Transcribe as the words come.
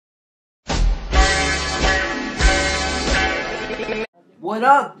What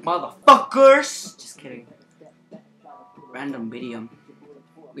up, motherfuckers? Just kidding. Random video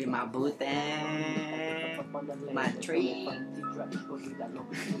with my booth and my tree.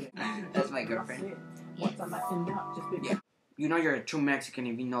 That's my girlfriend. Yeah. You know you're a true Mexican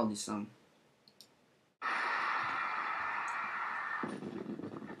if you know this song.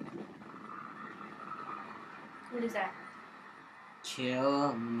 What is that?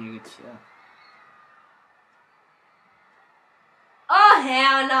 Chill, nigga, chill. Oh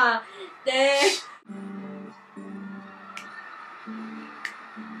hell no! Damn.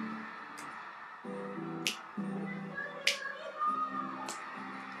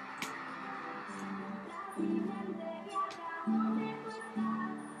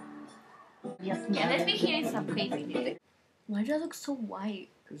 Yeah, let's be hearing some crazy music. Why do I look so white?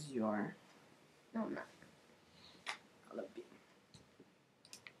 Because you are. No, I'm not. I love you.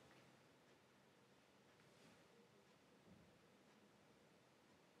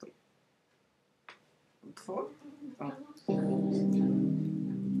 Wait. Before? Oh. I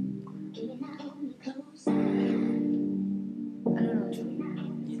don't know what you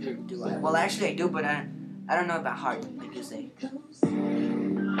mean. Neither do I. Well, actually, I do, but I don't know about heart, like you say.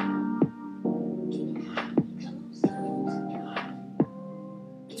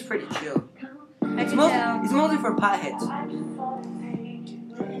 It's pretty chill. It's mostly for potheads.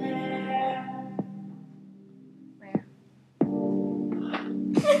 Where?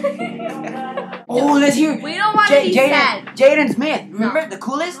 Oh, let's hear. We don't want to be sad. Jaden Smith, remember the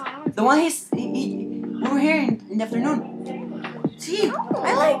coolest? No, The one we were here in the afternoon. See,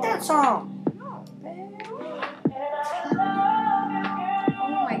 I like that song.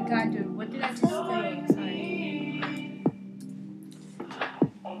 Oh my god, dude, what did I just say? Sorry.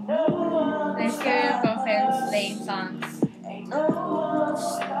 Let's hear your girlfriend's slaying songs.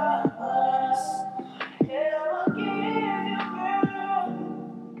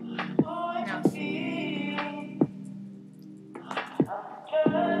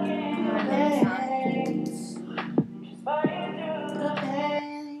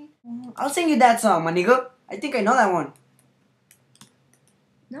 I'll sing you that song, my nigga. I think I know that one.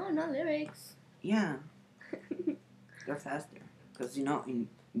 No, no lyrics. Yeah. They're faster. Because, you know, in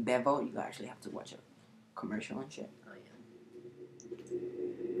Bevo, you actually have to watch a commercial and shit. Oh, yeah.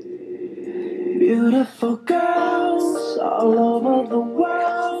 Beautiful girls all over the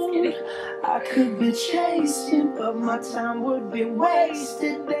world. I could be chasing, but my time would be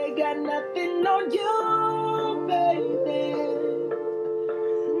wasted. They got nothing on you, baby.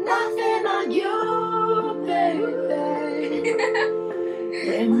 Nothing on you, baby.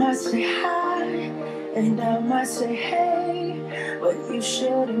 They might say hi, and I might say hey, but you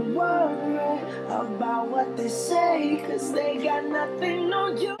shouldn't worry about what they say, 'cause they got nothing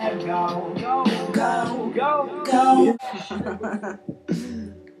on you. Go, go, go, go, go.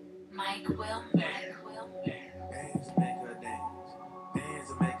 Mike Wilmer. Bands make her dance. Bands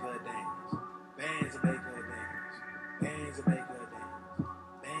make her dance. Bands make her dance. Bands make her dance.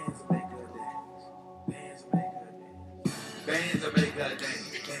 Bands make her dance. Bands make her dance. Bands make her dance.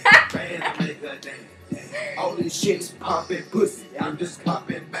 Bands make her dance. All these chicks popping pussy, I'm just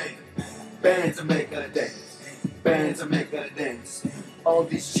popping bang. Bands make her dance. Bands make her dance. All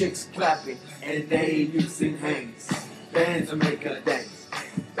these chicks clapping and they using hands. Bands make her dance.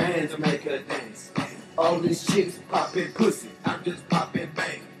 Bands make her dance. All these chicks popping pussy, I'm just popping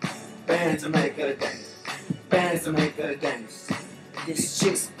bang. Bands make her dance. Bands make her dance. These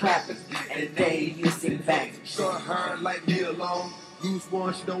chicks clapping and they using bangs. Short hair like me alone. Use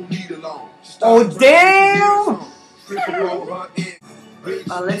one, she don't need alone. Oh, damn!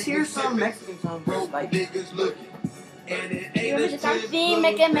 Let's hear some some Mexican songs. Like, niggas looking. And it ain't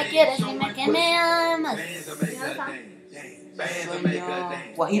Dime que me quieres, dime que me amas.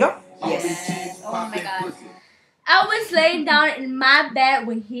 Guajiro? Yes. Oh my god. I was laying down in my bed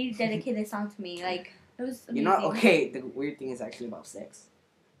when he dedicated the song to me. Like, it was amazing. You know, okay, the weird thing is actually about sex.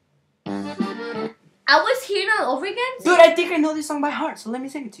 I was hearing it over again. Dude, I think I know this song by heart, so let me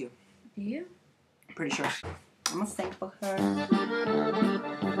sing it to you. Do you? I'm pretty sure. I'm gonna sing for her.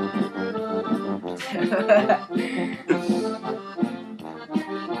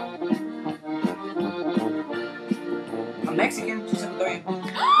 I'm Mexican, she's Salvadorian.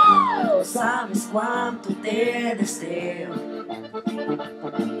 Sabes cuánto te deseo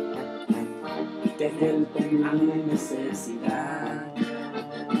y tenerte en mi necesidad.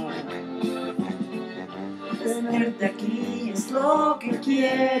 Tenerte aquí es lo que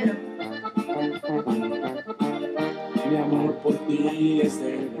quiero. Mi amor por ti es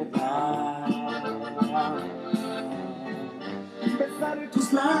de verdad. Besar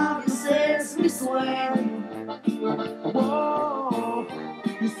tus labios es mi sueño. Oh,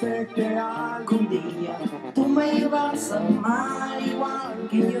 sé que algún día tú me vas a amar igual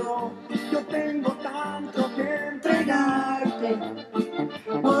que yo. Yo tengo tanto que entregarte.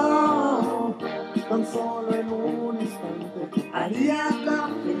 Oh, tan solo en un instante haría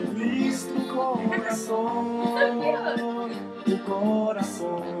tan feliz tu corazón, tu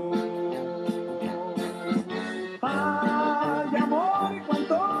corazón. Ay, amor,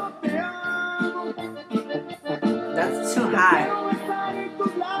 cuánto te amo. That's too high. Quiero besar en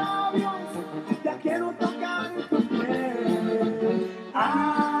tus labios, ya quiero tocar tu piel.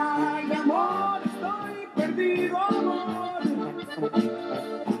 Ay, amor, estoy perdido, amor.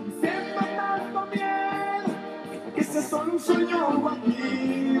 Siento tanto miedo que sea solo un sueño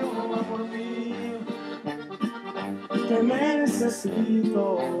guajiro, amor mío. Te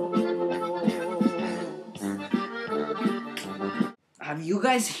necesito. Have you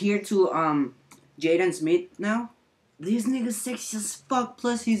guys heard to Jaden Smith now? This nigga's sexy as fuck.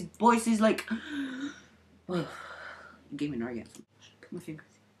 Plus his voice is like. He gave me an orgasm. Put my fingers.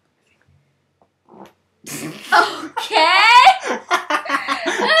 Okay.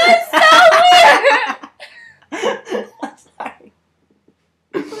 That's so weird. Sorry.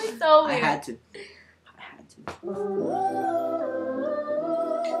 It's so I weird. had to.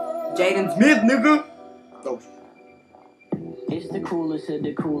 Jaden Smith, nigga. Oh. It's the coolest of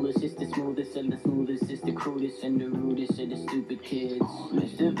the coolest, it's the smoothest of the smoothest, it's the crudest and the rudest of the stupid kids.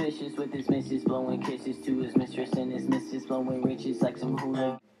 Mr. Vicious with his missus blowing kisses to his mistress and his missus blowing riches like some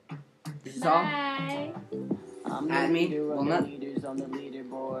hula. This is all. Bye. I'm the Add me, leader of Walnut. the leaders on the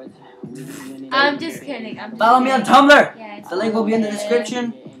leaderboard. I'm just kidding. I'm just Follow me on kidding. Tumblr. Yeah, it's The link will be in the good.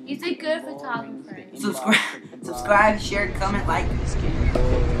 description. He's a good photographer. Subscribe, share, comment, like.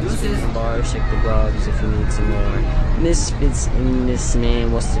 Deuces. Bars, check the blogs if you need some more. Misfits in this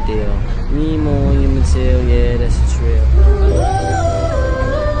man, what's the deal? Me more, you material, yeah, that's the truth.